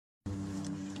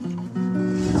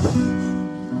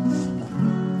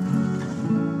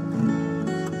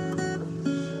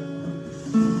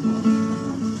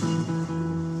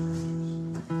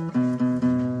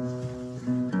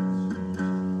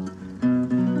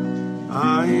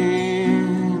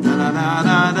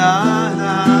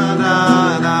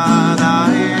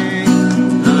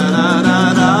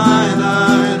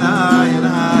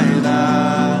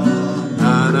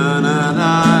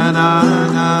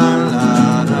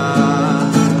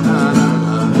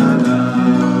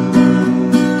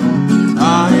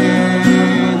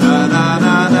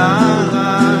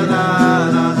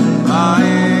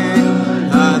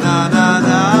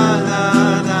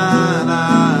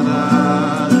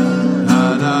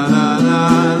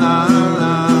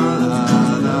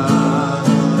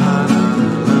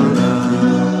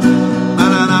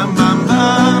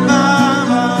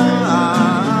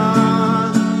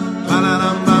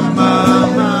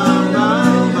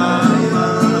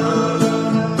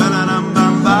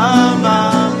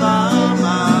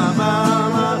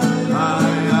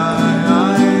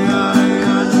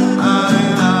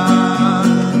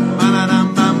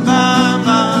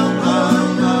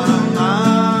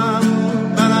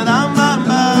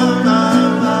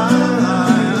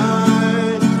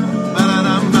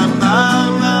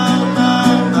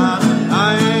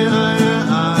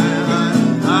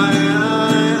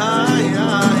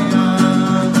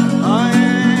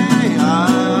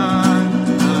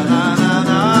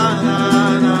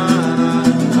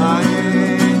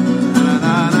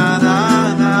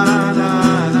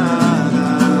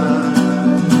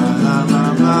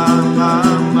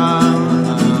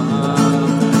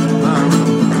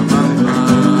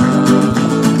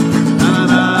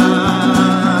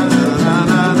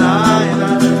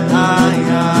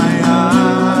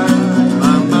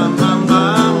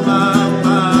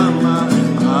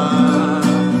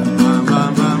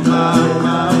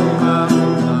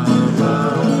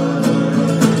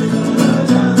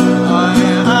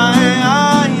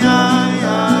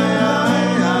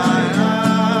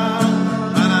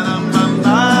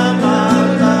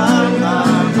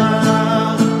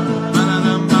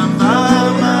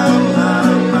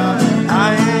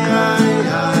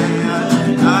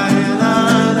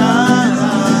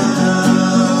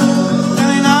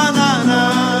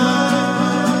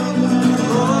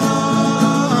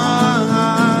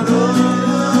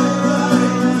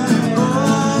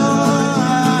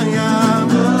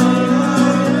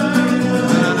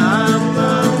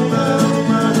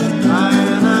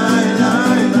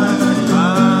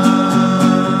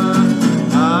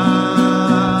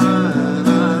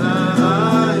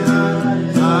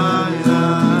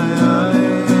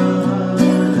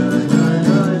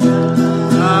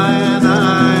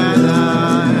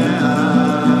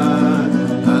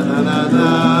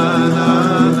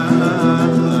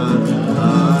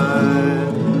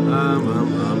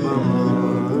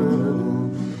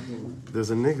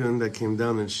Came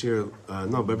down and shared,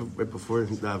 right before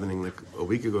davening, like a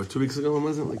week ago, 2 weeks ago, when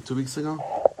was it? Like 2 weeks ago?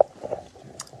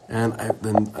 And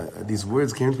these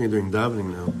words came to me during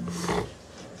davening now.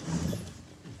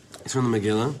 It's from the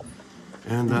Megillah,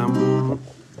 and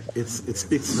it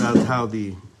speaks about how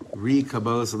the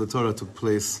re-Kabbalas of the Torah took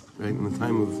place, right, in the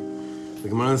time of, the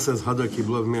Gemara says, Hadar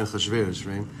kiblu avmi achashverosh,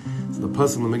 right? So the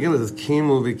pasuk in the Megillah says,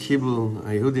 Kimu v'kiblu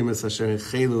haYehudim es asher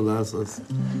chelu lasos.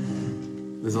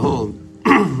 There's a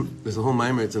whole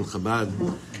mimer, it's in Chabad,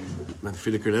 not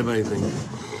Friedrich Rebbe, I think,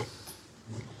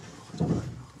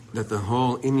 that the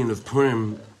whole Inyan of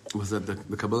Purim was that the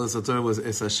Kabbalah Satorah was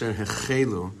Es Asher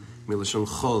Hechelu Milashon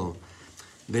Chol.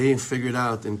 They figured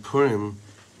out in Purim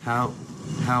how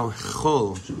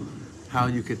Chol, how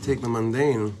you could take the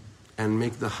mundane and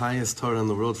make the highest Torah in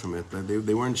the world from it.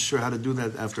 They weren't sure how to do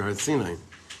that after Har Sinai.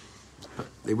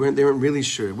 They weren't really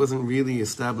sure. It wasn't really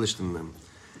established in them.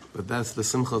 But that's the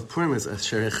Simcha of Purim, is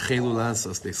Asher Chelu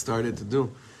Lasos. They started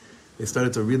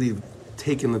to really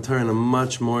take in the Torah in a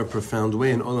much more profound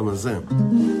way in Olam Hazeh.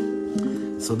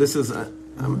 So this is, I'm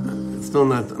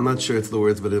not sure it's the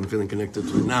words, but I'm feeling connected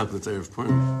to it now because it's Erev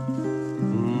Purim.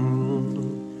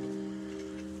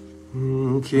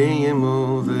 Ki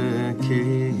yemo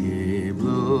v'kiblu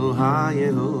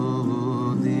haYehudim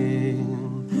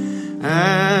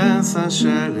es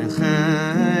asher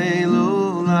chelu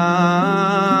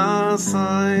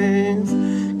Asayis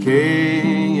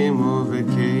Kiyemu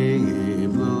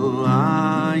v'kiblu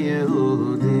haYehudim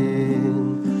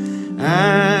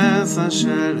Es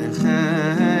asher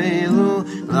echelu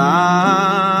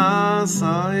l'asayis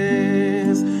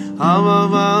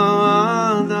Havavadar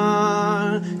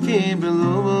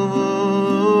kiblu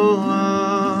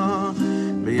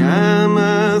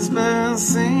b'yemes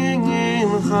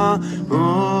b'simcha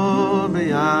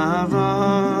u'b'yad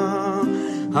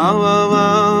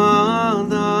Adar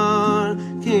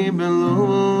kiblu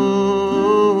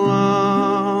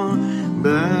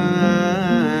be'ahava.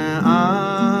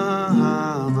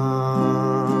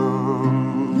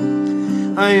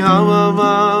 Ay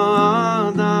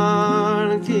Adar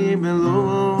kiblu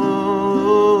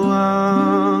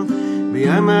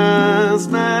be'emes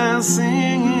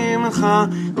be'simcha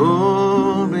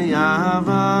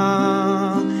u'be'ahava.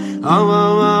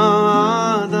 Adar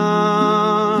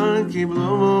kiblu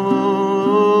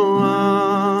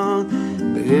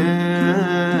be'ahava.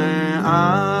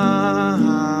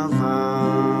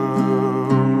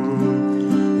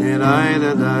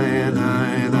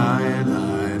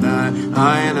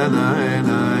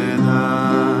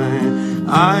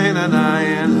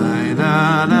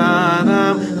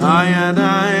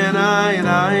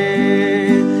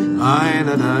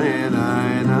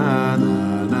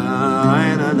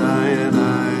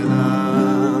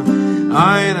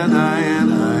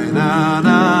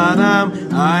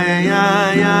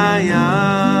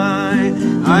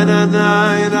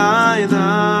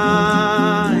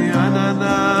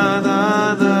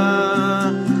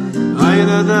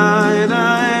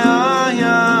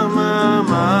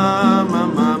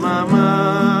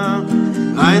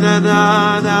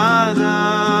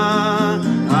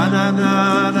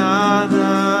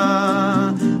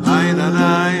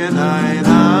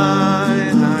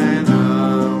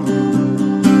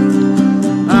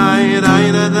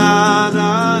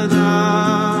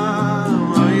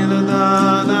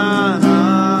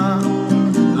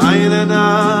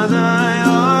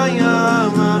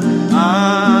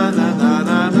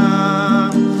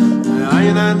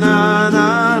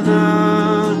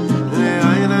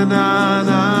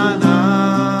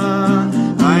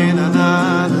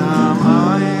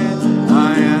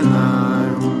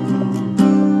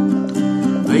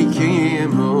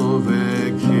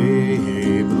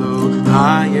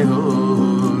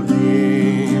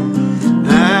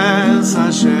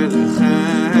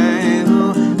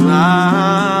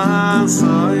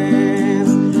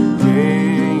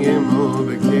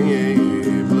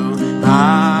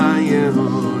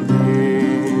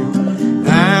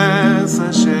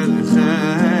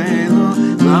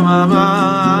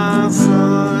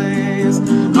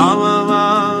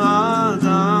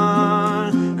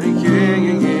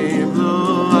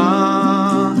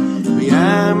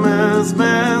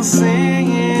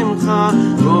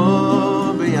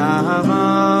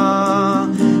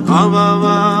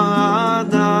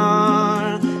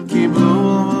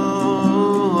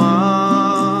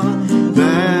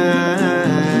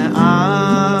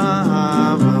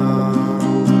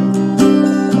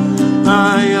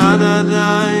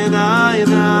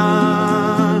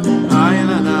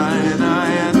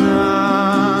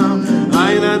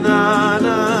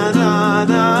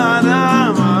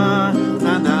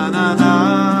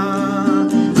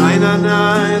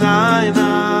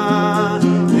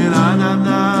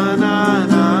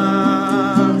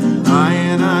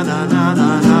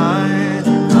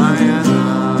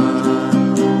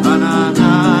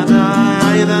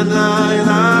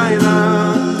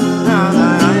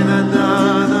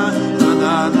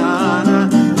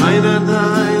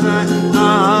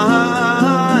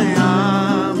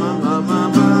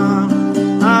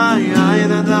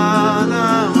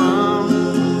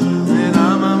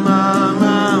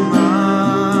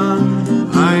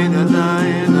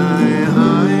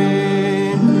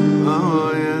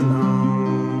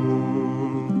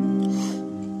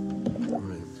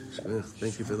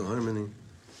 Thank you for the harmony.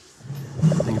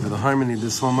 Thank you for the harmony.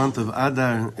 This whole month of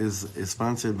Adar is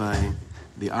sponsored by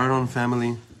the Aron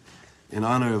family in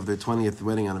honor of their 20th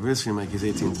wedding anniversary, Mikey's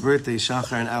 18th birthday.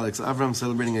 Shachar and Alex Avram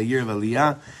celebrating a year of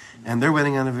Aliyah, and their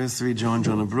wedding anniversary. Joe and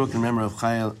Jonah Brook in memory of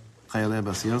Chayaleh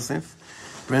Bas Yosef.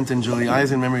 Brent and Julie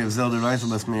Eisen in memory of Zelda Reifel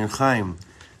Bas Meir Chaim.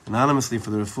 Anonymously for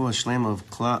the Refuah Shlema of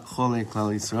Chole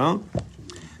Klal Yisrael.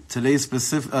 Today's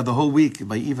specific, the whole week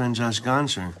by Eva and Josh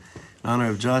Gonsher in honor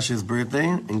of Josh's birthday.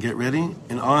 And get ready,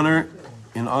 in honor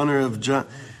of Josh.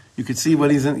 You could see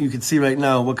what he's in. You could see right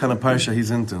now what kind of parsha he's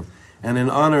into. And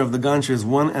in honor of the Gonsher's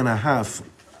 1.5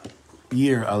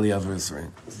 year Aliyah anniversary.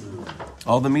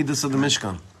 All the midas of the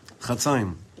Mishkan,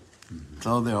 Chatzayim, it's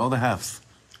all there, all the halves.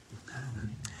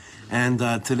 And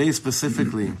today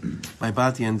specifically by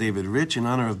Batia and David Rich in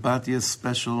honor of Batia's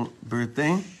special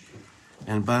birthday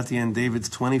and Batia and David's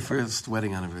 21st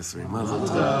wedding anniversary. Mazel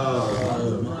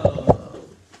tov.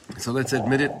 So let's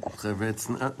admit it, it's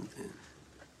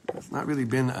not really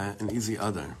been an easy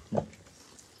Adar. It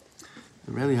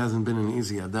really hasn't been an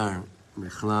easy Adar,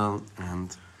 Bichlal,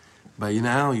 and by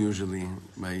now usually,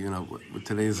 by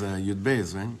today's Yud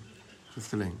Beis, right? What's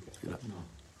today?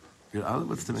 Yud Aleph?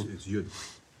 What's today? It's Yud.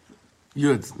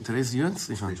 Yud. Today's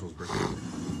Yud? Rachel's birthday.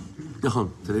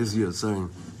 Today's Yud, sorry.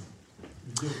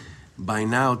 By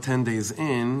now, 10 days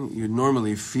in, you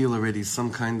normally feel already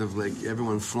some kind of like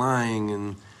everyone flying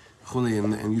and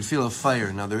you feel a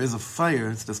fire. Now there is a fire,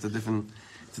 it's just a different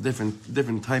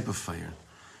type of fire.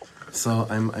 So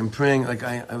I'm praying, like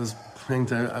I was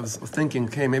thinking,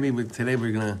 okay, maybe today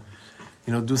we're gonna,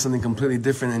 do something completely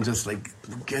different and just like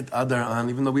get Adar on,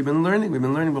 even though we've been learning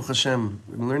Baruch Hashem.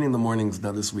 We've been learning in the mornings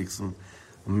now this week, some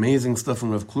amazing stuff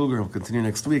from Rav Kluger. We'll continue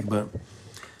next week, but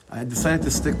I decided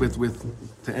to stick with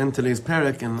to end today's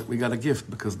parak, and we got a gift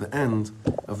because the end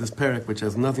of this parak, which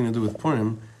has nothing to do with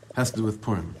Purim, has to do with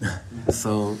Purim.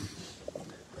 So,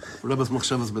 Rabbas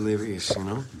Mochshavas B'Lev Ish,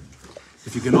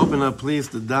 If you can open up, please,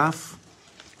 the Daf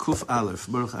Kuf Aleph.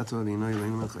 Baruch Atah Adonai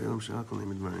Eloheinu melech haolam she'akol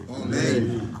na'im b'dvarim.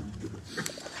 Amen.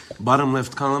 Bottom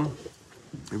left column,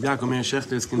 Rav Yaakov Meir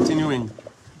Shechter is continuing,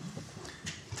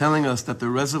 telling us that the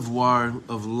reservoir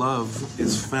of love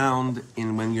is found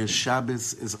in when your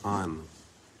Shabbos is on,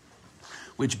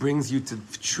 which brings you to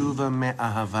tshuva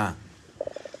me'ahava,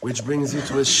 which brings you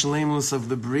to a shleimus of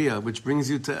the bria, which brings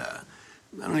you to,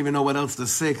 I don't even know what else to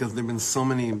say because there have been so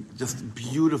many just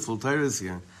beautiful Torahs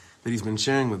here that he's been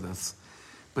sharing with us.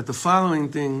 But the following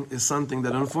thing is something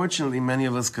that unfortunately many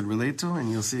of us could relate to, and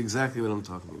you'll see exactly what I'm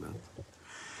talking about.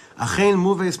 אכן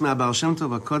מובס מהבעל שם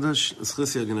טוב הקודש,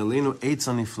 זכוס יגן עלינו,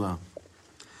 עצה נפלא.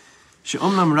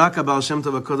 שאומנם רק הבעל שם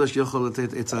טוב הקודש יכול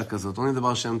לתת עצה כזאת. Only the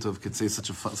Baal Shem Tov could say such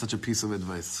a piece of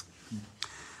advice.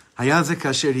 היה זה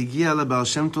כאשר הגיע לבעל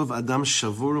שם טוב אדם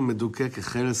שבור ומדוכא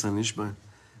כחרס הנשבר.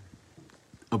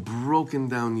 A broken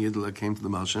down Yidla came to the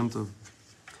Baal Shem Tov.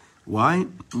 Why?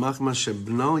 מחמה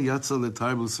שבנו יצא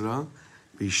לתרבוס רע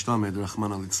והשתמד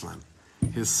רחמנא ליצלן.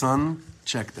 His son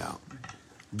checked out.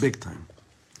 Big time.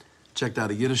 Checked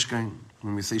out a Yiddishkeit.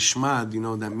 When we say Shmad,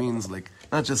 that means like,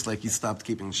 not just like he stopped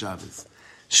keeping Shabbos.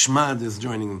 Shmad is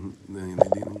joining the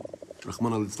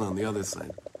Rachmana Litzlan, the other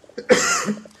side.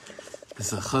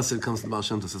 This chassid comes to the Baal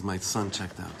Shem Tov and says, my son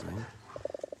checked out, right?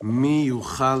 Mi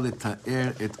yuchal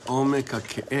leta'er et omek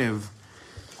ha'ke'ev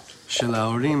shel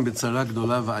ha'orim b'tzara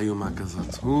gdola va'ayuma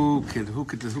kazot.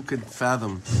 Who could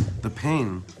fathom the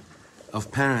pain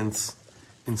of parents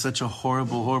in such a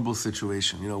horrible, horrible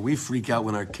situation? We freak out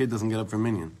when our kid doesn't get up for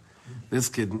minyan. This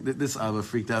Abba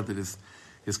freaked out that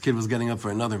his kid was getting up for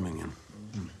another minyan.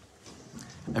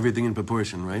 Everything in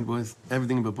proportion, right, boys?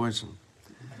 Everything in proportion.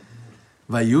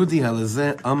 Vayudi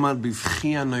halazeh amad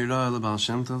b'vchia noira al Baal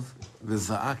Shem Tov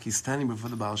v'za'ak. He's standing before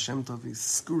the Baal Shem Tov. He's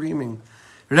screaming,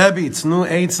 Rabbi, tznu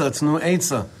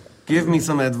eitza. Give me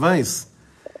some advice.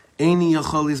 Eini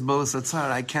yachol lisbol satzar.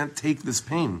 I can't take this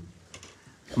pain.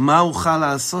 What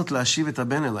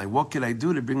could I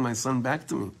do to bring my son back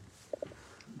to me?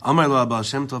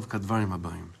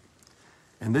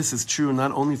 And this is true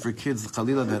not only for kids,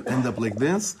 Khalila, that end up like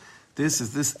this. This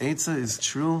Eitzah is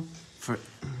true for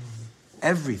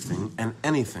everything and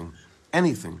anything.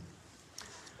 Anything.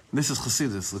 This is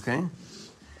Chassidus, okay?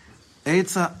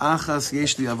 Eitzah achas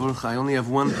yesh li avurcha. I only have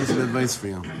one piece of advice for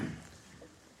you.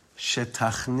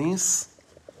 Shetachnis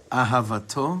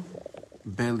ahavato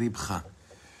belibcha.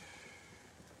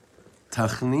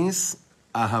 Tachnis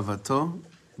ahavato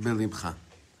belibcha.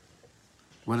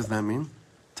 What does that mean?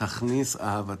 Tachnis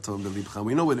ahavato belibcha.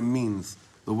 We know what it means,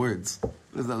 the words. What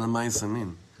does that lamaisa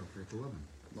mean? Don't forget to love him.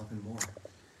 Love him more.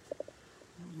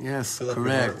 Yes,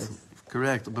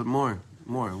 correct, but more.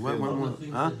 What more?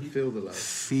 Huh? Feel the love.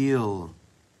 Feel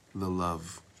the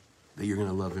love that you're going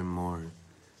to love him more.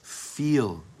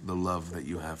 Feel the love that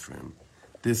you have for him.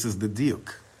 This is the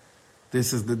diuk.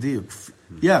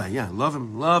 Yeah, love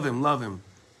him.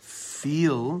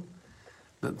 Feel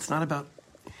that it's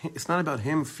not about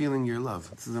him feeling your love.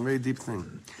 This is a very deep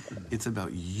thing. It's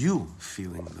about you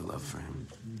feeling the love for him.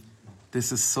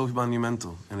 This is so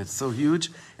monumental, and it's so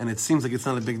huge, and it seems like it's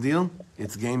not a big deal.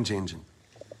 It's game-changing.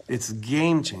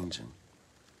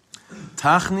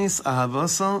 Tachnis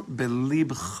ahavasa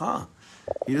belibcha.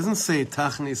 He doesn't say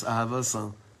tachnis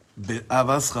ahavasa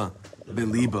avascha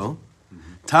belibo.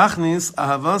 Tachnis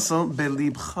ahavasa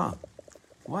belibcha.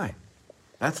 Why?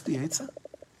 That's the Eitzah.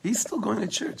 He's still going to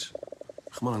church.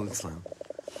 Chmona litzlan.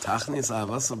 Tachnis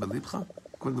ahavasa belibcha.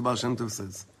 What the Baal Shem Tov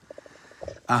says.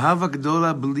 Ahava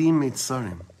gdola bli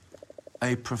mitzarim.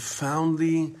 A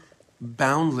profoundly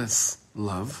boundless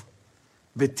love.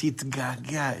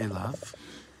 V'titgaga elav.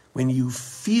 When you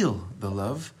feel the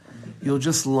love, you'll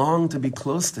just long to be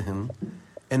close to him,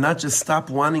 and not just stop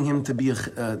wanting him to be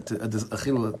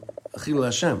achil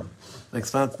Hashem. Like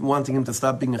stop wanting him to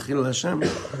stop being achil Hashem.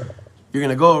 You're going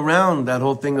to go around that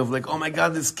whole thing of like, oh my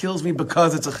God, this kills me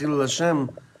because it's achil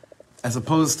Hashem, as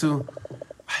opposed to,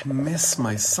 I I miss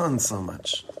my son so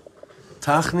much.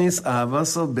 Tachnis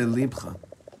ahavaso belibcha.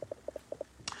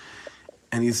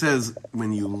 And he says,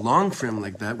 when you long for him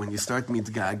like that, when you start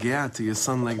mitga'agea to your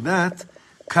son like that,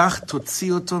 kach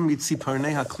totzi oto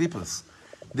mitziparnei haklipas.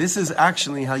 This is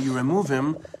actually how you remove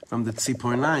him from the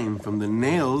tzipornaim, from the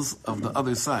nails of the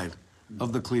other side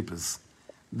of the klipas.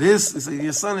 This is,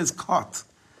 your son is caught.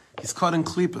 He's caught in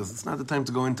klipas. It's not the time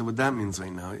to go into what that means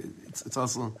right now. It's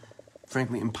also,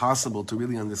 frankly, impossible to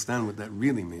really understand what that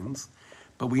really means.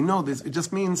 But we know this. It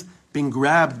just means being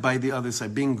grabbed by the other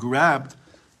side, being grabbed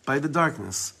by the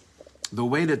darkness. The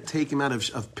way to take him out of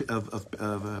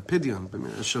pidyon,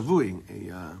 a shavui,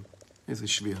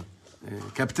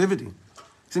 captivity.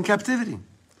 He's in captivity.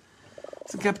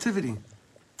 He's in captivity.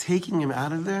 Taking him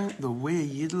out of there, the way a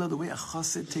yidla, the way a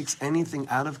chassid takes anything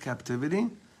out of captivity,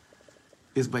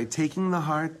 is by taking the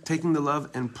heart, taking the love,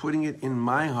 and putting it in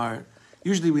my heart.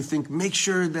 Usually we think, make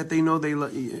sure that they know that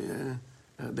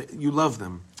you love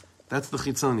them. That's the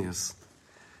chitzonius.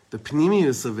 The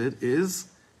pnimius of it is,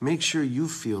 make sure you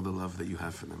feel the love that you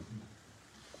have for them.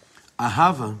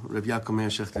 Ahava, Reb Yaakov Meir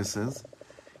Shechter says,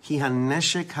 Hi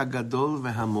haneshek hagadol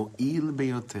vehamo'il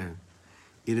beyoter.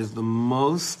 It is the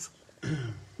most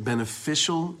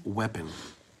beneficial weapon.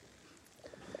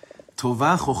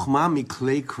 Tova chokhma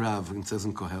miklei krav, it says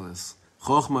in Koheles.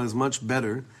 Chokhma is much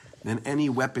better than any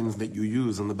weapons that you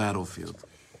use on the battlefield.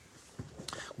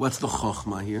 What's the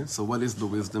chokhma here? So what is the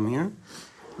wisdom here?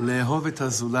 Le'ehov et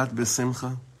hazulat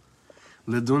besimcha,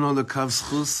 leduno lekav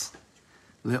zchus,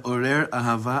 le'orer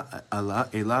ahava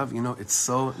elav. You know, it's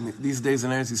so, these days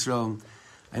in Eretz Yisrael,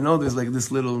 I know there's like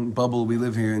this little bubble we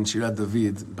live here in Shirat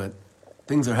David, but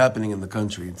things are happening in the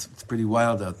country. It's pretty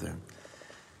wild out there.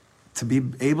 To be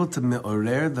able to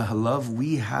me'orer the love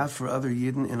we have for other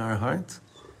Yidden in our heart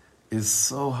is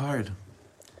so hard.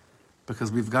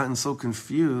 Because we've gotten so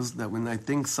confused that when I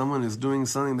think someone is doing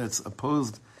something that's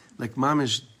opposed, like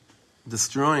mamish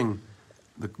destroying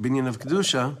the binyan of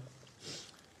Kedusha,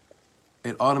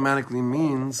 it automatically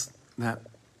means that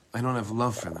I don't have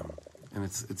love for them. And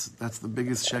that's the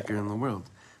biggest sheker in the world.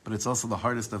 But it's also the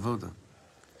hardest avoda.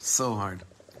 So hard.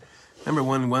 Remember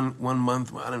one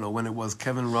month, I don't know when it was,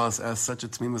 Kevin Ross asked such a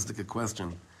tmimistic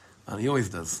question. He always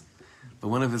does. But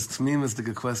one of his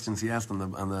tmimistic questions he asked on the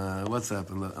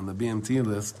WhatsApp, on the BMT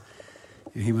list,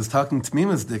 he was talking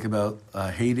tmimistic about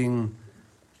hating,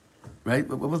 right?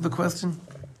 What was the question?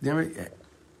 Do you remember?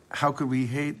 How could we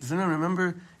hate? Does anyone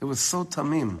remember? It was so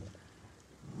tamim.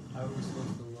 How are we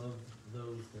supposed to love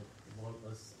those that want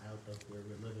us out of where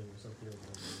we're living or something like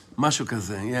that? Mashu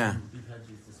kazeh, yeah.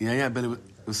 Yeah, but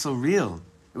it was so real.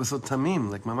 It was so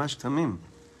tamim, like mamash tamim.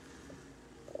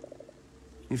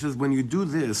 He says, when you do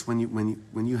this, when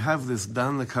you have this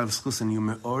dan lekav zchus and you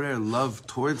me'orer love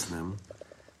towards them,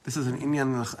 this is an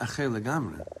inyan acher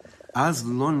legamre. Az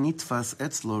lo nitfas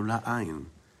etzlo ra'ayin.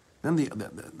 Then the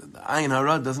ayin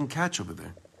hara doesn't catch over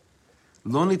there.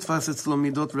 Lo nitfas etzlo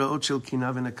midot ra'ot shel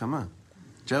kina v'nekama.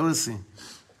 Jealousy.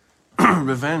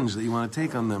 Revenge that you want to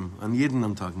take on them. On Yidden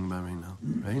I'm talking about right now.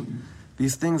 Right?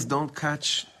 These things don't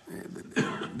catch,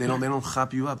 they don't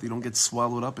chop you up, you don't get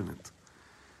swallowed up in it.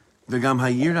 V'gam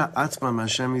hayira atzma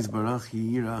Hashem yizbarach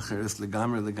hayira acheres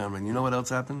legamre. And you know what else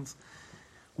happens?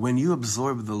 When you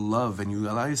absorb the love and you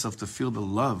allow yourself to feel the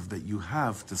love that you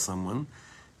have to someone,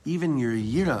 even your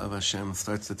yira of Hashem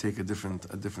starts to take a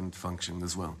different function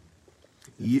as well.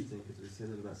 It's interesting because we say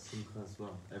that about simcha as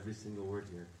well. Every single word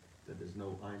here, that there's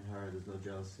no ein hara, there's no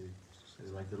jealousy.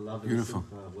 It's like the love and the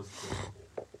simcha was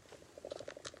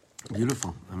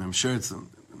beautiful. I mean, I'm sure it's in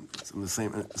the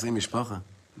same mishpacha.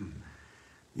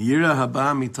 Yira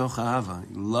haba mitoch ahava.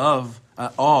 Love,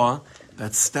 awe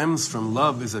that stems from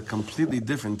love is a completely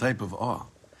different type of awe,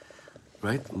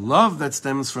 right? Love that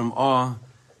stems from awe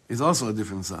is also a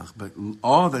different zach, but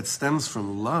awe that stems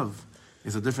from love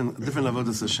is a different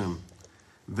avodas Hashem.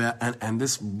 And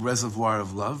this reservoir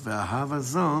of love, ve'ahava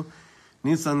zo,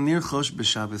 nitzan nirchosh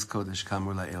b'Shabbos kodesh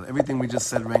kamur la'el. Everything we just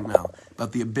said right now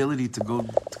about the ability to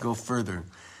go further.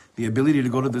 The ability to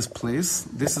go to this place,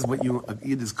 this is what you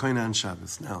eat is koina on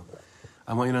Shabbos. Now,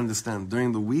 I want you to understand,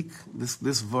 during the week,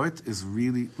 this vort is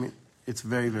really, it's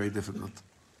very, very difficult.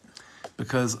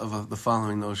 Because of the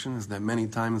following notion, is that many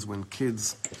times when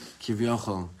kids,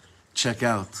 kivyochol, check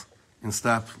out and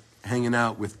stop hanging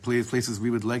out with places we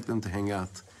would like them to hang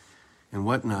out and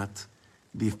whatnot,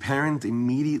 the parent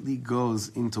immediately goes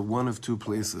into one of two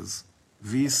places.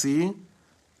 VC,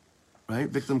 right,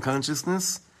 victim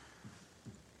consciousness,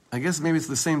 I guess maybe it's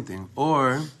the same thing.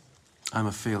 Or, I'm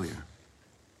a failure.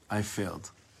 I failed.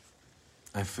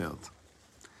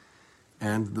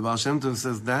 And the Baal Shem Tov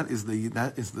says that is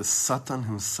the Satan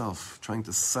himself trying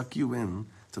to suck you in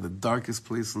to the darkest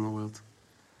place in the world.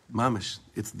 Mamish,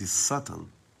 it's the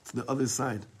Satan. It's the other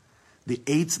side. The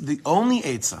only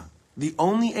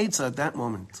Eitzah at that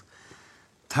moment.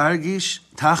 Targish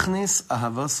tachnis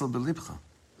ahavaso belibcha.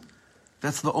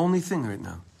 That's the only thing right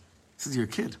now. This is your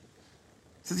kid.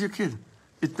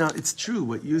 It's true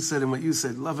what you said and what you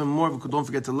said. Love him more, but don't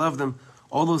forget to love them.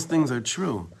 All those things are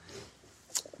true.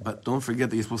 But don't forget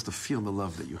that you're supposed to feel the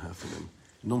love that you have for them.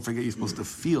 And don't forget you're supposed to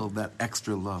feel that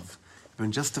extra love.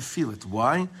 And just to feel it.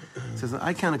 Why? He says,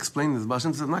 I can't explain this. Baal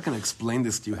Shem says, I'm not going to explain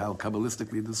this to you, how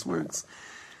Kabbalistically this works.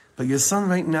 But your son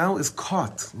right now is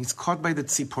caught. He's caught by the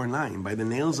tzipornaim, by the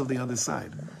nails of the other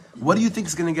side. What do you think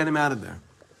is going to get him out of there?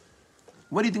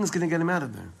 What do you think is going to get him out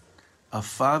of there? A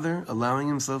father allowing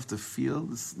himself to feel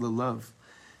the love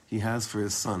he has for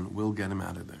his son will get him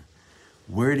out of there.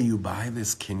 Where do you buy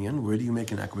this kinyan? Where do you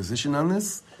make an acquisition on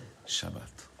this?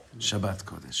 Shabbat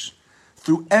Kodesh.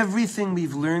 Through everything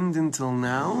we've learned until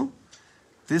now,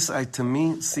 this, to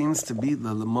me, seems to be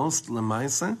the most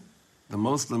lemaisa.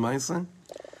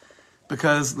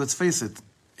 Because, let's face it,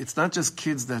 it's not just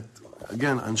kids that,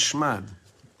 again, on Shmad.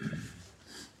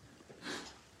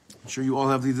 I'm sure you all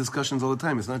have these discussions all the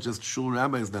time. It's not just shul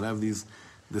rabbis that have these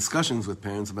discussions with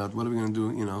parents about what are we going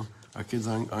to do, our kids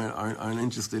aren't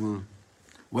interested in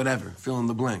whatever, fill in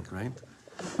the blank, right?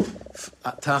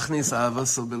 Tachnis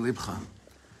ahavaso belibcha.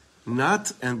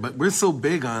 But we're so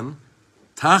big on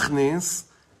tachnis,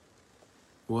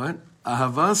 what?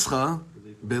 Ahavascha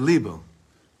belibo,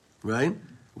 right?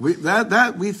 We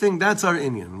think that's our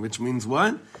inyan, which means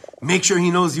what? Make sure he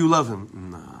knows you love him.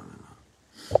 No.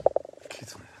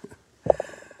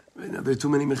 Right now, there are too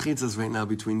many mechitzas right now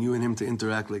between you and him to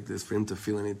interact like this, for him to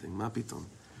feel anything. Ma pitom.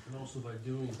 And also by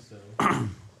doing so,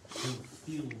 he'll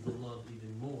feel the love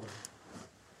even more.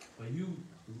 By you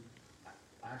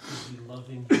actively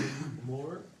loving him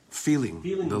more, feeling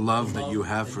the love that you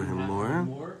have for him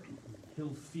more,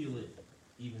 he'll feel it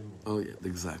even more. Oh yeah,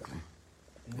 exactly.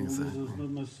 It's not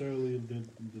necessarily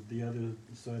that the other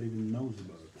side even knows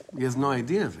about it. He has no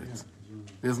idea of it. Yeah.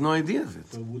 He has no idea of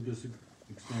it. So would this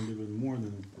extend even more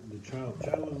than the child?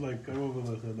 Child is like,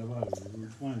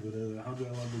 it's fine, but how do I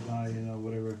love the guy,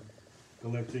 whatever,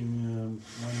 collecting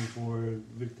money for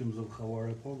victims of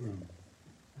Hawara pogrom?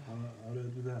 How do I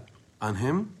do that? On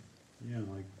him? Yeah,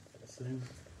 like, same.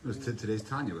 Today's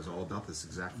Tanya was all about this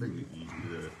exact thing.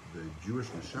 The Jewish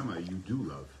neshama you do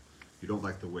love. You don't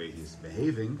like the way he's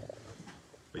behaving,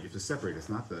 but you have to separate. It's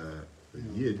not the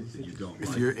yid that you don't like.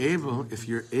 If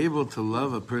you're able to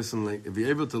love a person if you're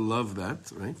able to love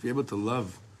that, right? If you're able to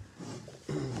love,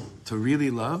 to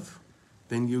really love,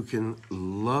 then you can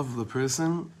love the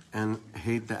person and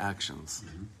hate the actions.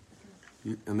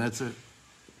 Mm-hmm. And that's it.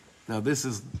 Now this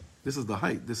is the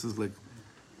height. This is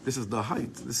the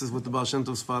height. This is what the Baal Shem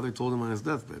Tov's father told him on his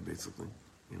deathbed, basically.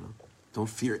 Don't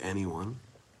fear anyone.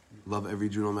 Love every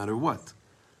Jew no matter what.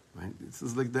 Right? This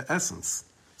is like the essence.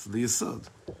 It's the yesod.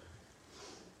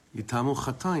 Yitamu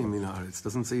chatayim min haaretz. It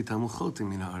doesn't say yitamu chotim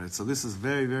min haaretz. So this is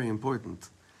very, very important.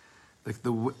 Like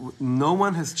no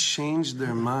one has changed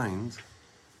their mind.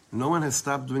 No one has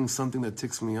stopped doing something that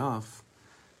ticks me off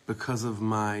because of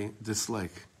my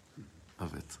dislike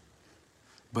of it.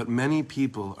 But many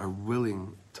people are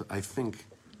willing to, I think,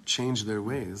 change their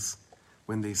ways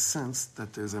when they sense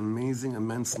that there's amazing,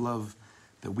 immense love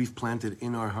that we've planted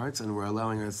in our hearts and we're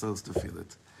allowing ourselves to feel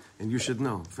it. And you should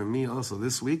know, for me also,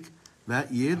 this week,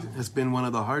 that Yid has been one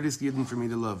of the hardest Yidden for me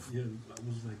to love. Yeah, I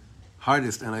was like...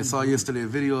 Hardest. And I saw yesterday a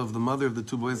video of the mother of the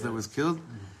two boys that was killed.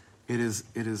 It is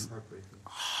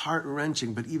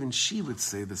heart-wrenching, but even she would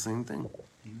say the same thing.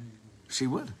 She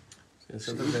would. Yeah,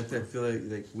 sometimes I feel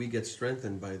like we get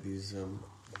strengthened by these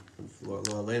all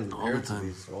the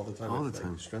time. All the time. All the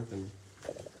time. Strengthened.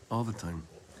 All the time.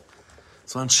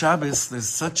 So on Shabbos, there's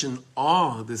such an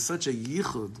awe, there's such a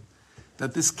yichud,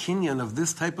 that this kinyan of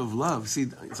this type of love, see,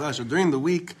 Sasha, during the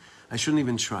week, I shouldn't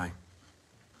even try.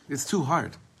 It's too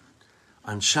hard.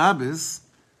 On Shabbos,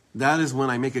 that is when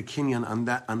I make a kinyan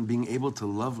on being able to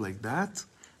love like that,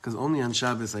 because only on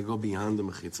Shabbos I go beyond the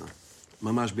mechitza.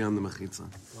 Mamash beyond the mechitza.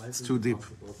 It's too deep.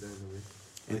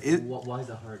 Why is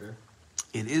it harder?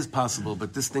 It is possible,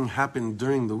 but this thing happened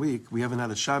during the week. We haven't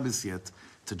had a Shabbos yet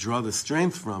to draw the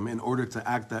strength from in order to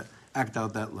act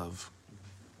out that love.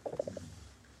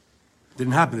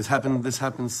 Didn't happen. This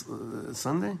happens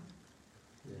Sunday?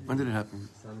 When did it happen?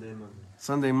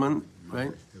 Sunday, Monday,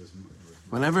 right?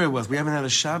 Whenever it was. We haven't had a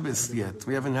Shabbos yet.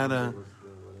 We haven't had a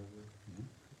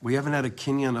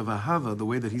kinyan of ahava, the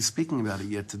way that he's speaking about it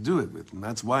yet, to do it with. And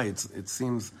that's why it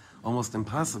seems almost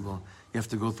impossible. You have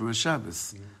to go through a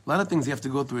Shabbos. A lot of things you have to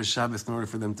go through a Shabbos in order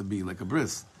for them to be like a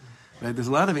bris. Right? There's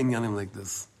a lot of inyanim like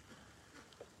this.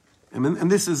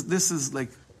 And this is like,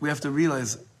 we have to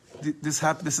realize this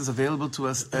is available to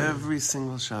us every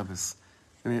single Shabbos.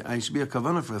 I mean, I should be a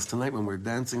kavanah for us tonight when we're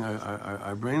dancing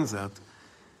our brains out.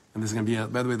 And there's going to be,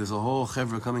 by the way, there's a whole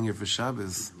chevra coming here for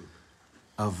Shabbos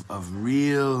of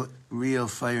real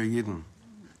fire Yidden.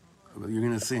 You're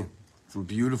going to see some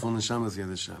beautiful neshamas here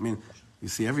this Shabbos. I mean, you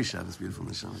see every Shabbos beautiful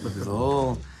neshamas, but there's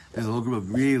a whole group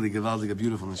of really gewaldige,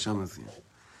 beautiful neshamas here.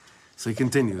 So he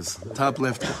continues. Top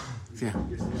left. Yeah.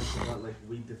 You're saying about like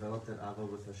we developed that ava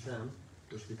with Hashem,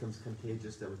 which becomes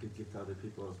contagious that we could give to other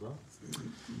people as well.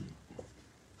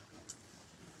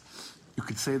 You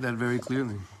could say that very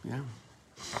clearly. Yeah.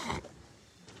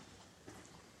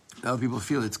 Other people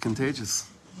feel it's contagious.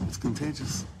 It's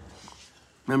contagious.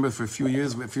 Remember, for a few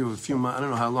years, a few months, I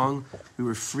don't know how long, we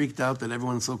were freaked out that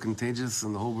everyone's so contagious,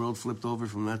 and the whole world flipped over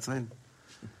from that side.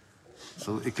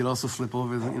 So it could also flip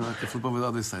over. It could flip over the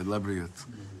other side, labriyut.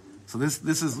 So this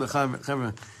is the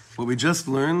chavra. What we just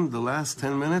learned, the last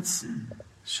 10 minutes.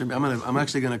 I'm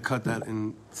actually going to cut that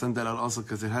and send that out also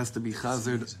because it has to be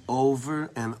chazered over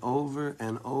and over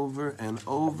and over and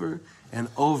over and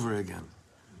over again.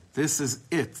 This is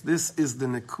it. This is the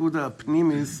nekuda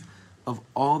pnimis of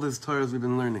all this Torahs we've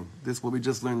been learning. This is what we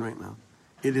just learned right now.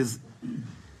 It is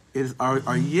our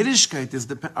Yiddishkeit is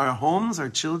our homes, our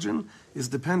children is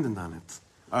dependent on it.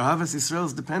 Our Havas Yisrael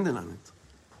is dependent on it.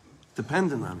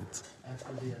 Dependent on it.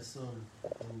 After the Ason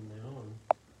in Meron,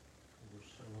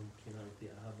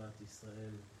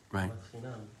 Right.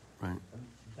 Right.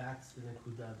 That's the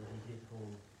nekuda that he hit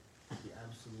home the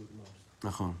absolute most.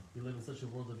 Nachon. We live in such a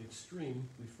world of extreme,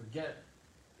 we forget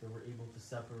that we're able to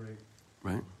separate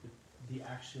right. the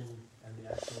action and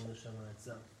the actual neshama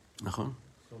itself. Nachon.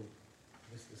 So,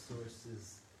 I guess the source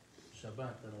is Shabbat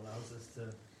that allows us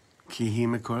to. Ki hi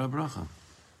mekor habracha.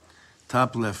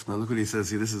 Top left. Now look what he says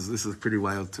here. This is pretty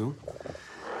wild too.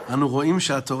 Anu ro'im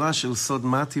she'atorah shel sod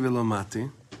mati velo mati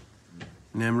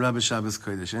ne'emra b'Shabbos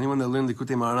Kodesh. Anyone that learned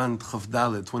Likutei Maharan Chof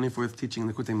Dalet, 24th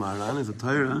teaching Likutei Maharan, is a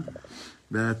Torah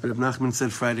that Reb Nachman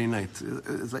said Friday night.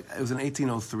 It was in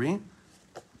 1803.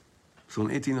 So in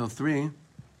 1803,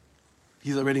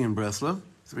 he's already in Breslov.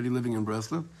 He's already living in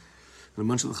Breslov. And a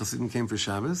bunch of the Hasidim came for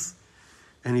Shabbos.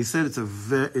 And he said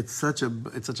it's such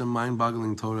a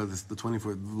mind-boggling Torah, the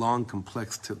 24th long,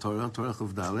 complex Torah of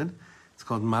Dalet. It's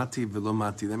called Mati Velo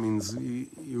Mati. That means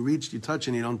you reach, you touch,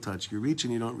 and you don't touch. You reach,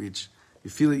 and you don't reach. You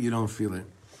feel it, you don't feel it.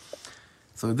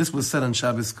 So this was said on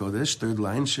Shabbos Kodesh, third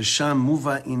line, Shesham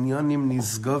muva inyonim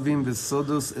nizgovim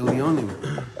v'sodos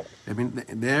elyonim. I mean,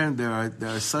 there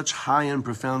are such high and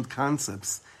profound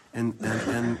concepts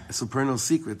and supernal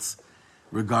secrets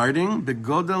regarding the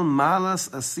godel malas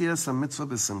asiyas ha-mitzvah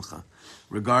b'simcha,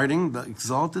 regarding the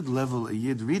exalted level a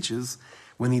yid reaches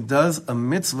when he does a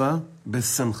mitzvah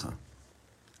b'simcha.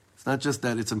 It's not just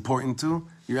that it's important to,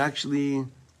 you're actually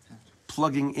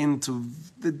plugging into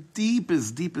the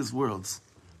deepest worlds.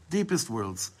 Deepest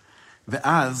worlds.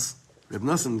 Ve'az, Reb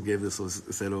Nosson gave this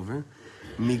said over,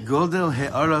 migodel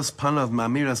he'aras panav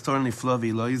mamiras Torah nifla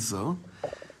v'loizo,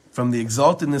 from the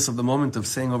exaltedness of the moment of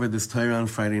saying over this Torah on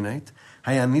Friday night,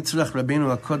 haya nitzrach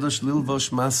Rabbeinu HaKadosh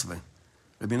lilvosh masve.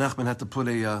 Rabbi Nachman had to put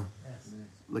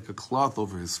like a cloth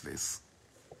over his face.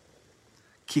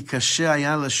 Ki kashe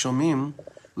haya l'shomim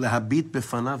lehabit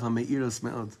befanav ha'meiras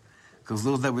me'od. Because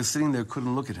those that were sitting there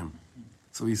couldn't look at him.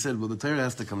 So he said, well, the Torah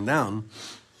has to come down,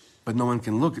 but no one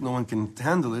can look, no one can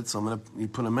handle it, so he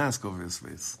put a mask over his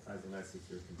face. That's a nice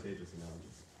contagious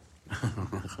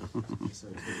analogy.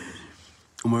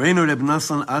 Umarenu Reb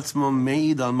Nosson atzmo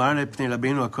meid al mare pnei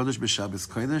Rabbeinu HaKadosh b'Shabbos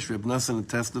Kodesh. Reb Nosson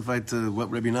testified to what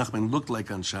Rabbi Nachman looked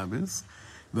like on Shabbos.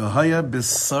 V'haya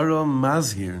b'saro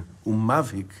mazhir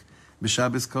umavhik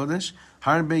b'Shabbos Kodesh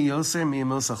harbe yoser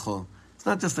mi'emos achol. It's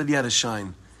not just that he had a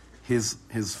shine. His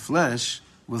flesh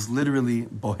was literally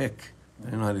bohek.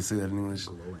 I don't know how to say that in English.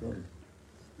 Glowing.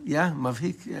 Yeah,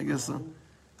 mavhik. Yeah, I guess so.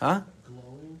 Huh?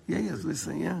 Glowing? Yeah, yes, we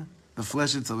say, yeah. The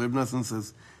flesh itself. Reb Nosson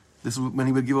says, this is when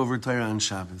he would give over Torah on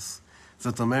Shabbos.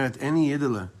 So to merit any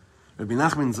Yiddilah, Rabbi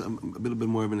Nachman's a little bit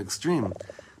more of an extreme.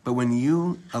 But when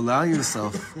you allow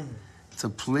yourself to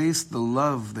place the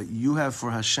love that you have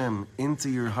for Hashem into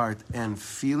your heart and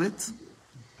feel it,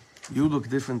 you look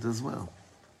different as well.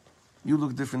 You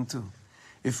look different too.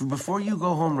 If before you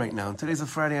go home right now, today's a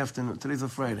Friday afternoon, today's a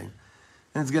Friday,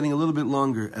 and it's getting a little bit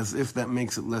longer, as if that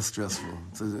makes it less stressful.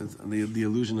 It's the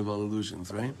illusion of all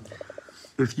illusions, right?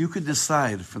 If you could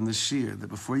decide from the shir that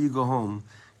before you go home,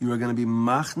 you are going to be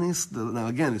machnis. Now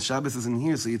again, Shabbos isn't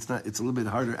here, so it's a little bit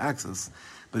harder access.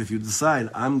 But if you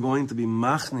decide, I'm going to be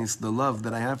machnis, the love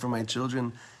that I have for my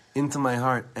children, into my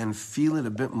heart and feel it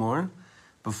a bit more,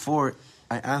 before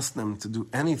I ask them to do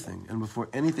anything, and before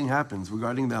anything happens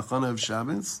regarding the Achana of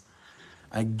Shabbos,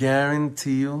 I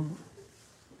guarantee you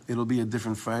it'll be a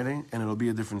different Friday and it'll be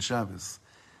a different Shabbos.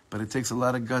 But it takes a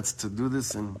lot of guts to do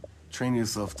this and train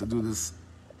yourself to do this,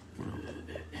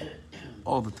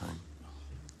 all the time.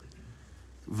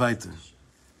 Weiter.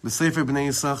 The Sefer Bnei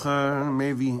Yisachar,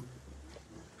 maybe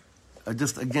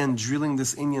just again drilling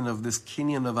this inyan of this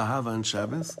kinyan of Ahava on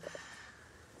Shabbos.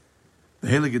 The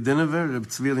Heilige Dinover, Reb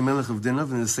Tzvi Elimelech of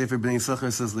Dinov, in the Sefer Bnei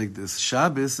Yisachar says like this: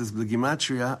 Shabbos is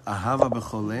b'gematria Ahava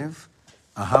b'chol lev,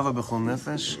 Ahava b'chol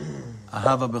nefesh,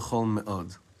 Ahava b'chol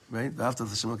me'od. Right?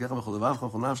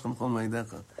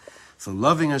 So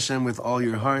loving Hashem with all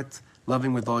your heart,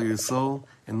 loving with all your soul,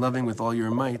 and loving with all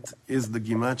your might is the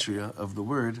gematria of the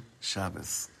word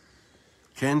Shabbos.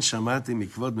 Ken shamati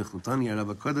mikvod mechutani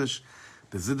Arav HaKodesh,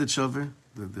 the Zidit Shover,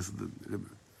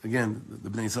 again, the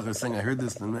Bnei Yisachar is saying, I heard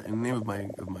this in the name of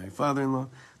my father-in-law,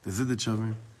 the Zidit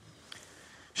Shover.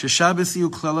 Shabbos yu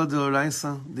klala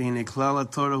deoraisa, deine klala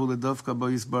Torah hu ledovka bo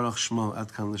yisbarach shmo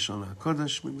at kan leshon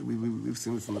HaKodesh. We've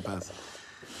seen this in the past.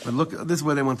 But look, this is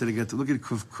what I wanted to get to. Look at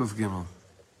Kuf Gimel.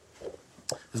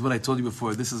 This is what I told you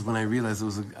before. This is when I realized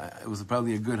it was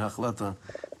probably a good hachlata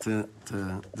to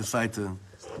decide to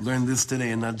learn this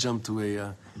today and not jump to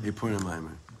a Purim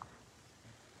Maimer.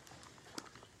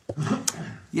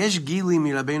 Yesh gili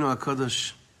mi Rabbeinu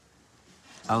HaKodesh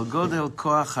al godel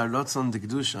koach harotzon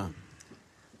dekdusha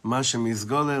ma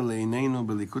shemizgole leinenu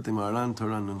belikutei Maharan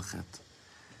Torah Nunchet.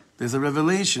 There's a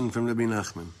revelation from Rabbi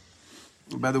Nachman.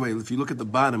 By the way, if you look at the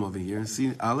bottom over here,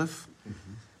 see Aleph?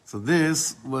 So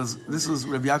this was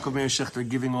Rabbi Yaakov Meir Shechter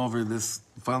giving over this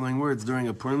following words during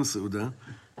a Purim Seudah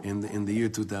in the year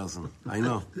 2000. I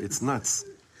know, it's nuts.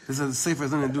 This has a sefer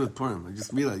has nothing to do with Purim.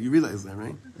 You realize that,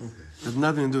 right? Okay. It has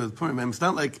nothing to do with Purim. It's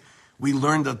not like we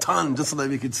learned a ton just so that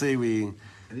we could say we...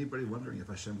 Anybody wondering if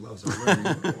Hashem loves our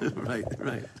learning?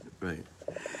 Right.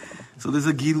 So there's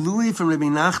a gilui from Rabbi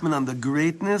Nachman on the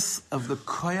greatness of the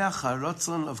koyach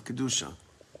harotzon of Kedusha.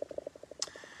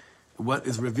 What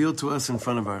is revealed to us in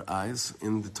front of our eyes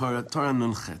in the Torah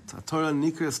Nunchet. A Torah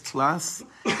Nikras Tlas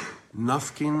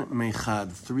Nafkin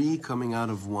Mechad, 3 coming out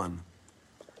of 1.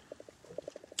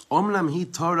 Omnam hi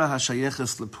Torah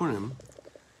hashayeches lePurim.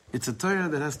 It's a Torah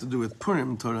that has to do with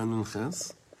Purim, Torah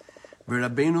Nunches.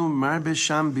 V'Rabbeinu marbe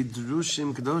sham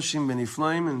bidrushim kedoshim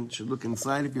beniflaim, and you should look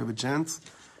inside if you have a chance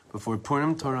before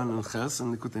Purim, Torah Nunches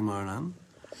and Likutei Maharan.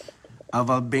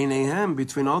 Aval beinehem,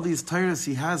 between all these Torahs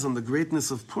he has on the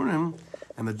greatness of Purim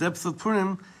and the depth of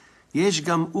Purim, yesh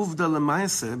gam uvda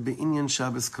lemaise beinyan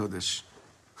Shabbos Kodesh.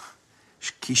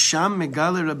 Kisham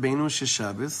megale Rabbeinu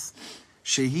sheShabbos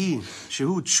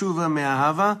shehu tshuva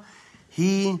me'ahava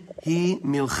he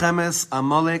milchemes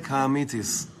Amalek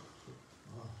ha'amitis.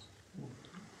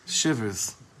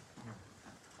 Shivers.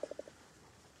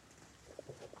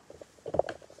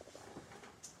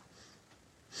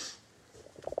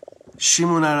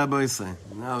 Shimun HaRabosai.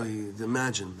 Now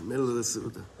imagine, the middle of the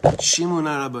Suda. Shimun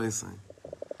HaRabosai.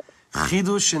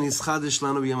 Chidush shenischadish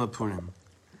lanu b'yom HaPurim.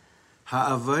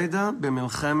 Ha'avoda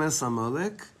b'milchemes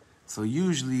Amalek. So we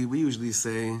usually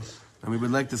say, and we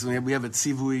would like this, we have a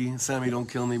tzivui, Sammy don't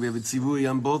kill me, we have a tzivui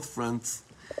on both fronts.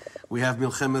 We have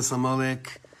milchemes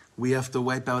Amalek. We have to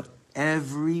wipe out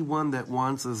everyone that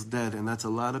wants us dead, and that's a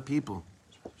lot of people.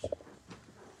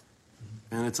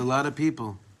 And it's a lot of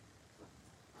people.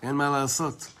 And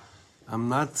malasot. I'm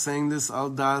not saying this al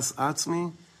das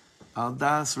atzmi, al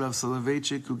das Rav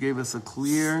Soloveitchik, who gave us a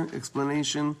clear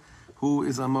explanation who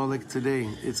is Amalek today.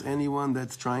 It's anyone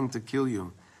that's trying to kill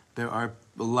you. There are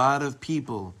a lot of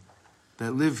people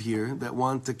that live here that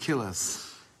want to kill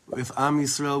us. If Am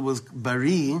Yisrael was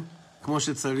bari, kmo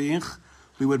shetzarich,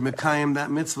 we would mekayim that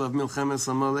mitzvah of milchemes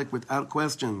Amalek without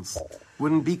questions.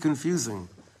 Wouldn't be confusing.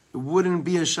 It wouldn't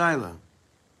be a shaila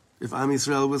if Am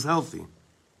Yisrael was healthy.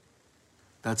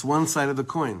 That's one side of the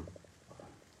coin.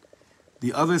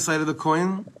 The other side of the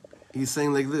coin, he's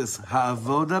saying like this: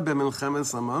 Ha'avoda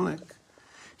b'milchemes Amalek,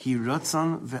 he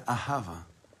ratzon ve'ahava.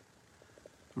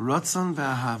 Ratzon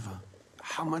ve'ahava.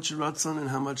 How much ratzon and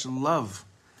how much love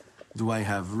do I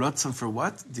have? Ratzon for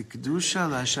what? Dikdusha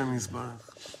la'Hashem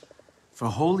Yisbarach. For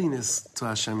holiness to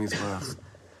Hashem Yisbarach.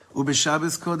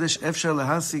 Ubeshabbos Kodesh efshar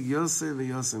lahasig yoseh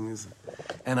ve'yoseh mizeh.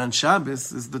 And on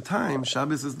Shabbos is the time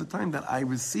that I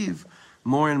receive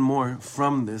more and more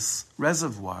from this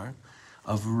reservoir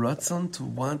of ratzon to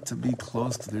want to be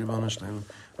close to the Ribono Shel Olam,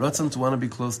 ratzon to want to be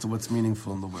close to what's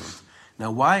meaningful in the world.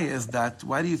 Now, why is that?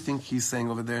 Why do you think he's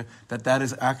saying over there that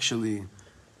is actually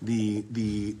the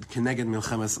keneged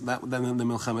milchemes, the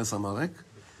milchemes Amalek?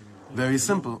 Very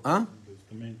simple, huh? That's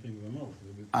the main thing of the most.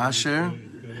 Asher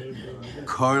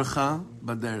Korcha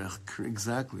baderech.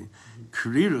 Exactly.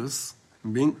 Krirus,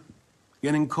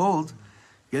 getting cold.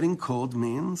 Getting cold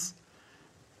means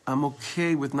I'm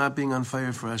okay with not being on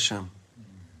fire for Hashem.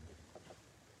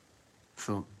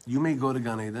 So you may go to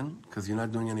Gan Eden because you're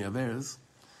not doing any Averas,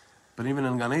 but even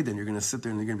in Gan Eden, you're going to sit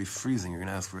there and you're going to be freezing. You're going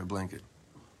to ask for a blanket.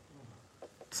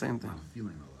 Same thing.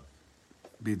 Feeling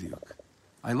the love. Bidiyuk.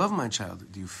 I love my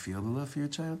child. Do you feel the love for your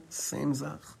child? Same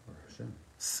zach.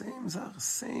 Same zach.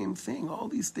 Same thing. All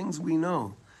these things we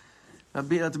know. Now,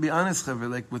 to be honest, Chaver,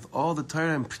 like with all the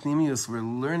Torah and Pnimius we're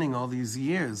learning all these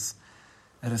years,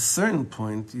 at a certain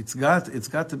point, it's got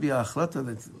to be a achlata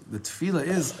that the tefillah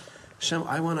is, Hashem,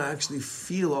 I want to actually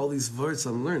feel all these words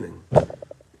I'm learning.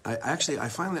 I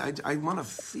want to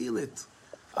feel it.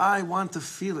 I want to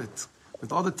feel it.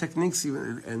 With all the techniques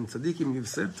and tzaddikim you've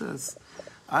said to us,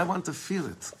 I want to feel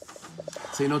it.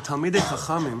 So, Talmidei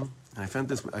Chachamim, and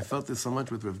I felt this so much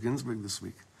with Rav Ginsburg this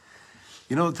week.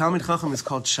 Talmid Chacham is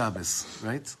called Shabbos,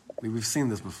 right? We've seen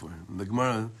this before. In the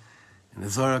Gemara, in the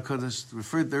Zohar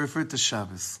HaKodesh, they're referred to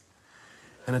Shabbos.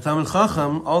 And at Talmid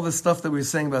Chacham, all the stuff that we're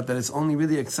saying about that it's only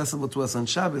really accessible to us on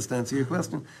Shabbos, to answer your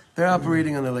question, they're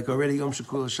operating on it like already Yom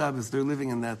Shekula Shabbos. They're living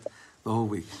in that the whole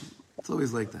week. It's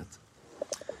always like that.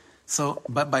 So,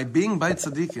 but by being by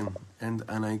tzaddikim, and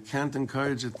I can't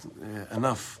encourage it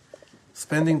enough,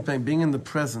 spending time, being in the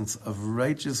presence of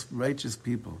righteous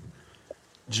people,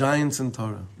 giants in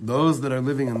Torah, those that are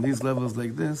living on these levels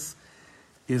like this,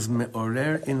 is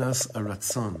me'orer in us a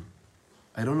ratzon.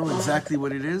 I don't know exactly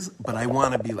what it is, but I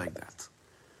want to be like that.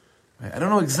 Right? I don't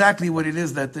know exactly what it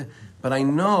is but I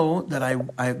know that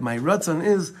my ratzon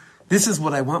is, this is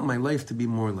what I want my life to be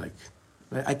more like.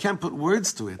 Right? I can't put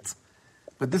words to it,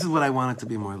 but this is what I want it to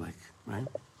be more like, right?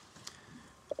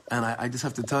 And I just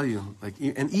have to tell you,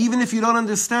 and even if you don't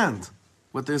understand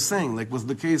what they're saying, like was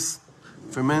the case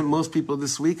for most people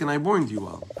this week, and I warned you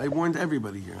all. I warned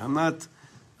everybody here.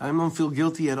 I don't feel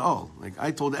guilty at all. Like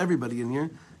I told everybody in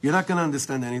here, you're not going to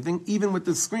understand anything. Even with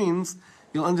the screens,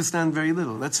 you'll understand very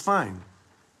little. That's fine.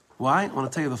 Why? I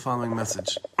want to tell you the following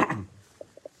message.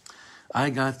 I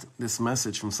got this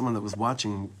message from someone that was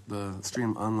watching the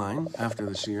stream online after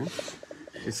the shiur.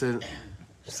 He said,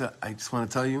 I just want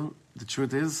to tell you, the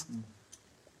truth is,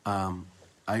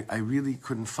 I really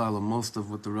couldn't follow most of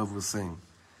what the Rav was saying.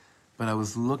 But I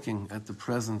was looking at the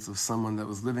presence of someone that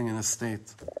was living in a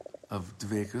state of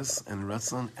dveikus and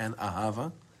ratzon and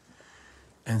ahava.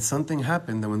 And something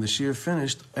happened that when the shiur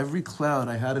finished, every cloud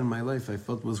I had in my life I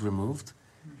felt was removed.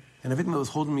 And everything that was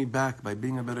holding me back by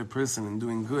being a better person and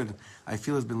doing good, I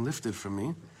feel has been lifted from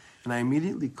me. And I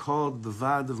immediately called the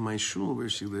vad of my shul where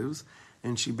she lives,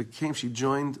 and she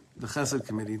joined the Chesed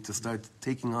committee to start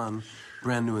taking on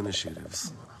brand new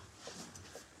initiatives.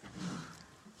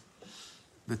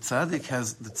 The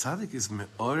tzaddik is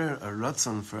me'orer a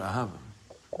ratzon for ahava.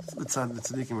 That's the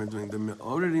tzaddikim are doing. The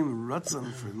me'orerim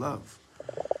ratzon for love.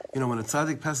 When a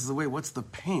tzaddik passes away, what's the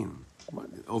pain?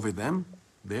 Over them?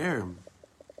 They're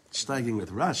steiging with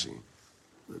Rashi.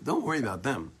 Don't worry about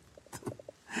them.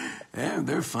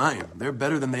 They're fine. They're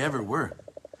better than they ever were.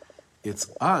 It's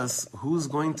us who's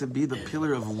going to be the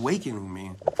pillar of awakening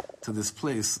me to this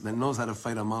place that knows how to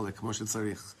fight Amalek.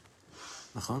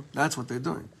 That's what they're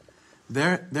doing.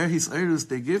 Their hisayrus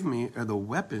they give me are the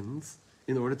weapons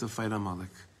in order to fight Amalek.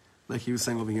 Like he was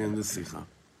saying over here in this sikha.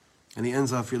 And he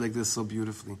ends off here like this so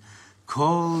beautifully.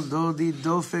 Kol dodi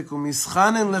dofek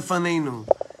umischanen lefaneinu.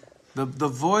 The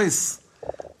voice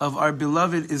of our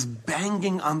beloved is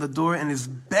banging on the door and is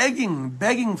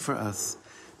begging for us.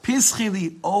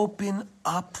 Pischili, open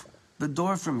up the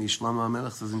door for me. Shlomo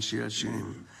HaMelech says in Shir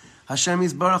HaShirim. Hashem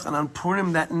Yisbarach, and on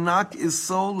Purim that knock is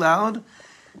so loud,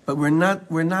 but we're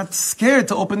not scared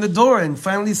to open the door and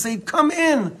finally say, come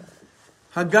in.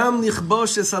 Hagam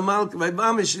lichbosh es Amalek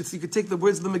v'bamish. You could take the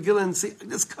words of the Megillah and say,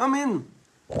 just come in.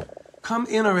 Come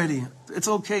in already. It's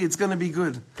okay. It's going to be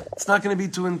good. It's not going to be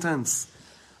too intense.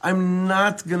 I'm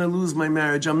not going to lose my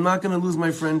marriage. I'm not going to lose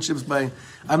my friendships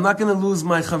I'm not going to lose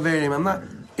my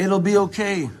chaverim. It'll be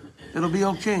okay. It'll be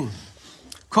okay.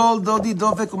 Kol dodi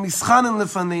dovek umischanen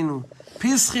lefaneinu.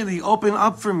 Pischili, open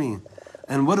up for me.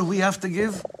 And what do we have to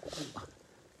give?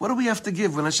 What do we have to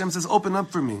give when Hashem says, open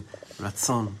up for me?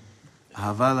 Ratzon.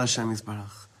 Ahava Hashem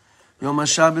Yisbarach. Yom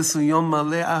HaShabbos hu yom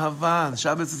maleh ahava.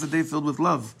 Shabbos is a day filled with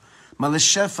love. Maleh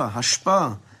shefa,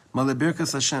 hashpa, maleh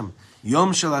birkas Hashem.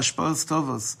 Yom shel hashpa'os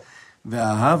tovos.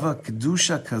 Ve'ahava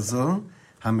kedusha kazo,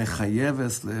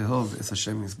 hamechayeves lehov es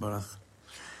Hashem Yisbarach.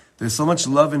 There's so much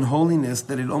love and holiness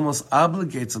that it almost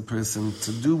obligates a person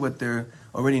to do what they're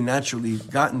already naturally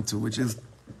gotten to, which is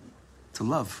to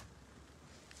love.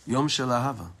 Yom shel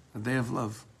ahava, a day of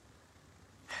love.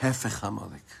 Hefech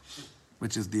Amalek,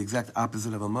 which is the exact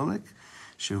opposite of Amalek.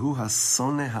 Shehu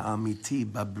hasone ha'amiti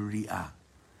babri'ah.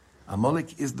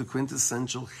 Amalek is the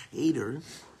quintessential hater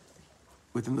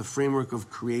within the framework of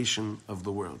creation of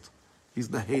the world. He's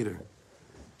the hater.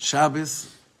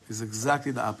 Shabbos is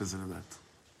exactly the opposite of that.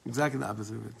 Exactly the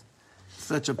opposite of it.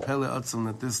 Such a pele atzum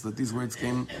that these words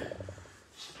came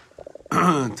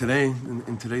today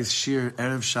in today's shir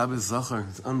Erev Shabbos Zachar.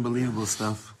 It's unbelievable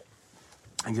stuff.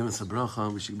 I give us a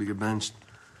bracha. We should be benched.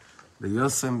 The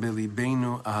Yosem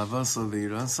Belibeinu Ahavaso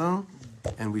Veirasa,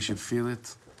 and we should feel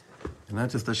it. And not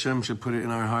just Hashem should put it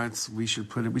in our hearts. We should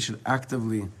put it. We should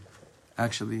actively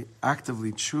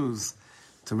choose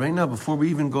to right now, before we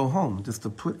even go home, just to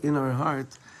put in our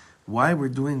heart why we're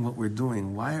doing what we're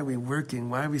doing. Why are we working?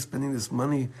 Why are we spending this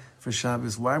money for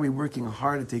Shabbos? Why are we working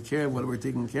hard to take care of what we're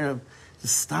taking care of?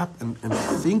 Just stop and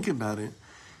think about it.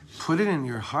 Put it in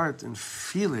your heart and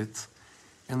feel it.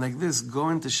 And like this, go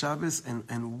into Shabbos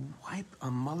and wipe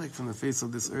Amalek from the face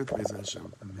of this earth, Be'ez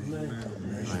Hashem. Amen.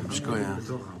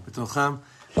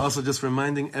 Also, just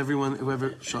reminding everyone,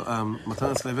 whoever,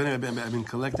 Matanas Levyonim, I've been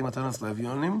collecting Matanas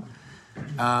Levyonim,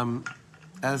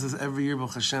 as is every year,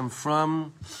 Baruch Hashem,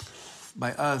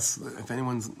 by us, if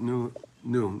anyone's new,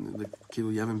 like,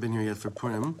 you haven't been here yet for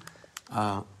Purim,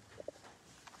 our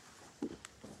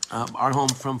home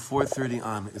from 4:30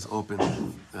 on is open,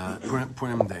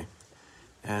 Purim Day.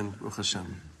 And Baruch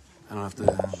Hashem, I don't have to.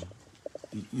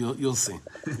 You'll see.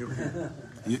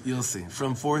 You'll see.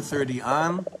 From 4:30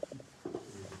 on,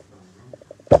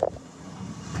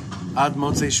 Ad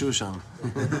Motzei Shushan.